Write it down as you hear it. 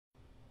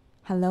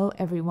Hello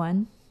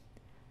everyone.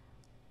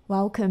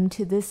 Welcome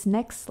to this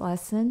next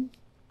lesson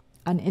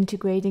on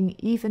integrating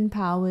even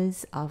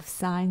powers of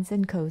sines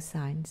and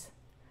cosines.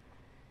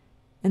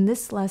 In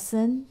this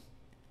lesson,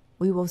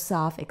 we will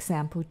solve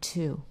example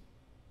 2.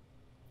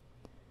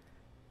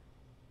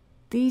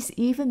 These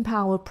even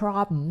power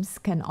problems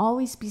can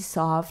always be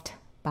solved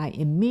by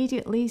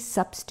immediately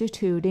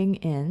substituting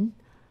in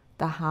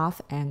the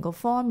half-angle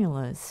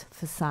formulas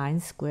for sine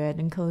squared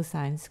and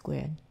cosine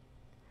squared.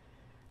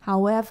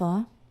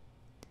 However,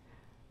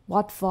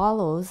 what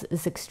follows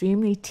is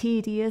extremely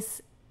tedious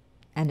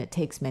and it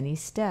takes many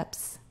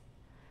steps.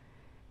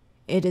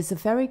 It is a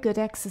very good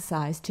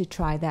exercise to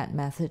try that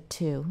method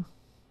too.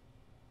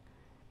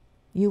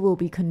 You will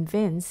be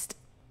convinced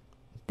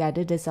that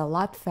it is a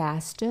lot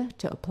faster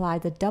to apply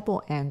the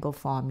double angle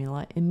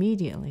formula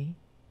immediately.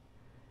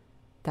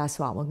 That's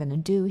what we're going to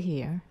do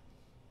here.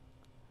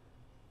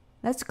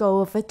 Let's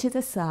go over to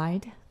the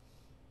side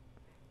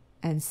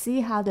and see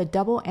how the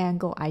double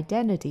angle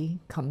identity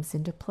comes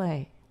into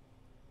play.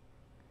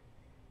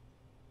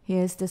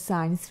 Here's the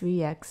sine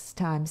 3x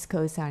times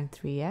cosine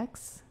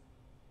 3x.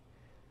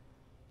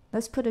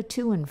 Let's put a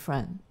 2 in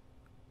front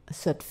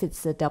so it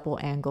fits the double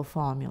angle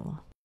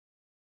formula.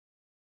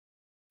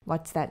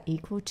 What's that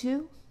equal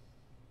to?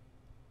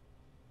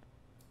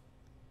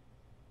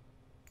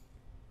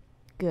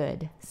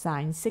 Good,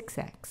 sine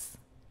 6x.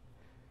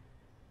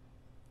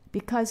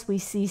 Because we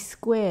see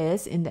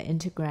squares in the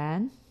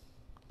integrand,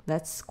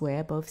 let's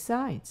square both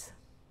sides.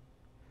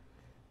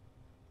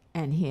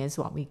 And here's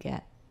what we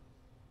get.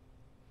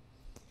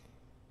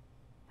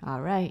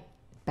 All right,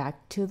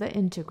 back to the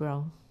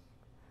integral.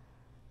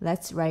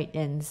 Let's write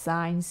in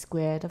sine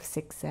squared of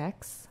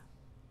 6x.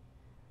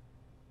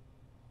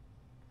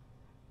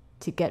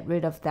 To get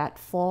rid of that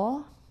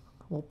 4,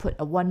 we'll put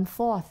a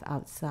 1/4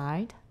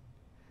 outside.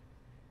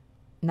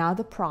 Now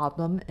the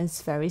problem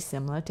is very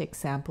similar to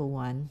example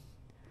 1.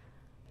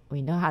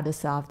 We know how to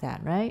solve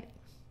that, right?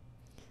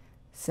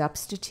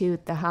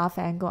 Substitute the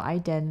half-angle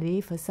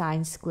identity for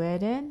sine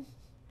squared in.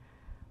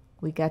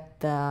 We get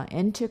the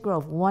integral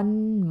of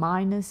 1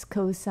 minus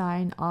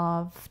cosine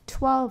of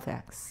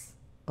 12x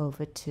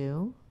over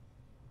 2.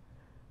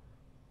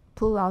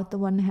 Pull out the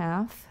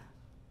 1/2.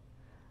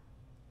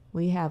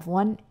 We have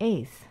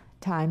 1/8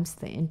 times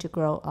the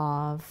integral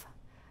of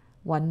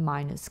 1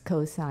 minus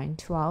cosine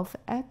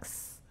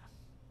 12x.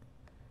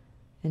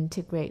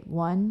 Integrate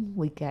 1,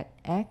 we get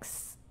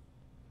x.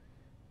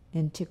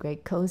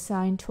 Integrate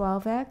cosine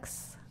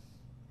 12x.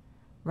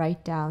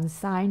 Write down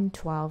sine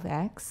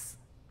 12x.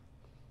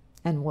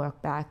 And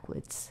work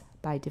backwards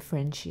by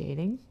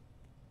differentiating.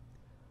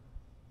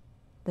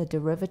 The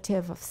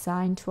derivative of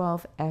sine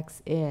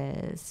 12x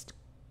is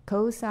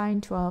cosine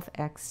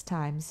 12x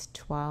times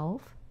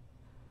 12.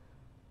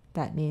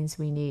 That means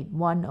we need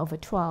 1 over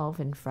 12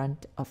 in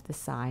front of the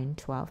sine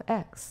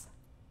 12x.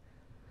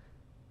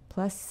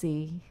 Plus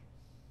c.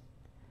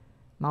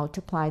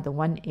 Multiply the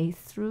 1/8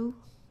 through,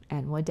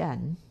 and we're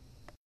done.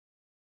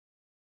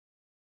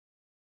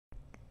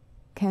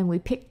 Can we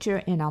picture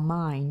in our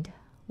mind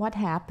what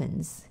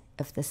happens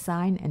if the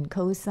sine and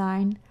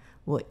cosine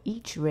were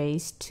each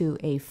raised to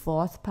a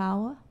 4th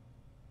power?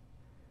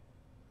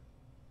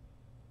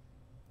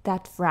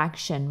 That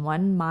fraction,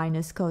 1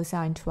 minus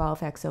cosine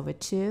 12x over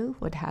 2,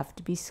 would have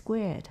to be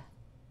squared.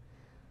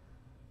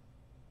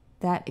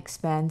 That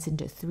expands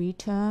into 3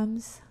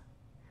 terms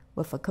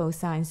with a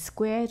cosine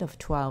squared of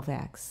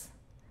 12x.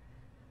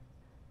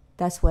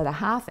 That's where the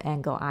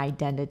half-angle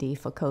identity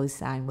for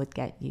cosine would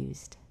get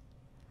used.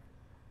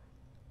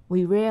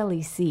 We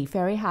rarely see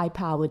very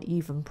high-powered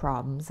even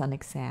problems on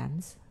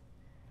exams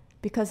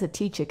because the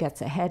teacher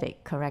gets a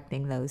headache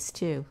correcting those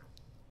too.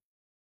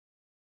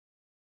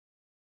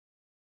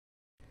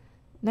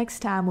 Next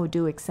time we'll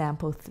do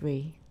example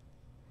 3.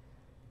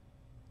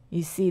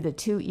 You see the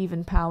 2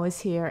 even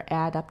powers here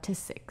add up to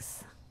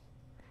 6.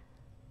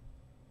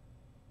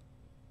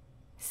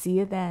 See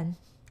you then.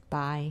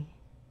 Bye.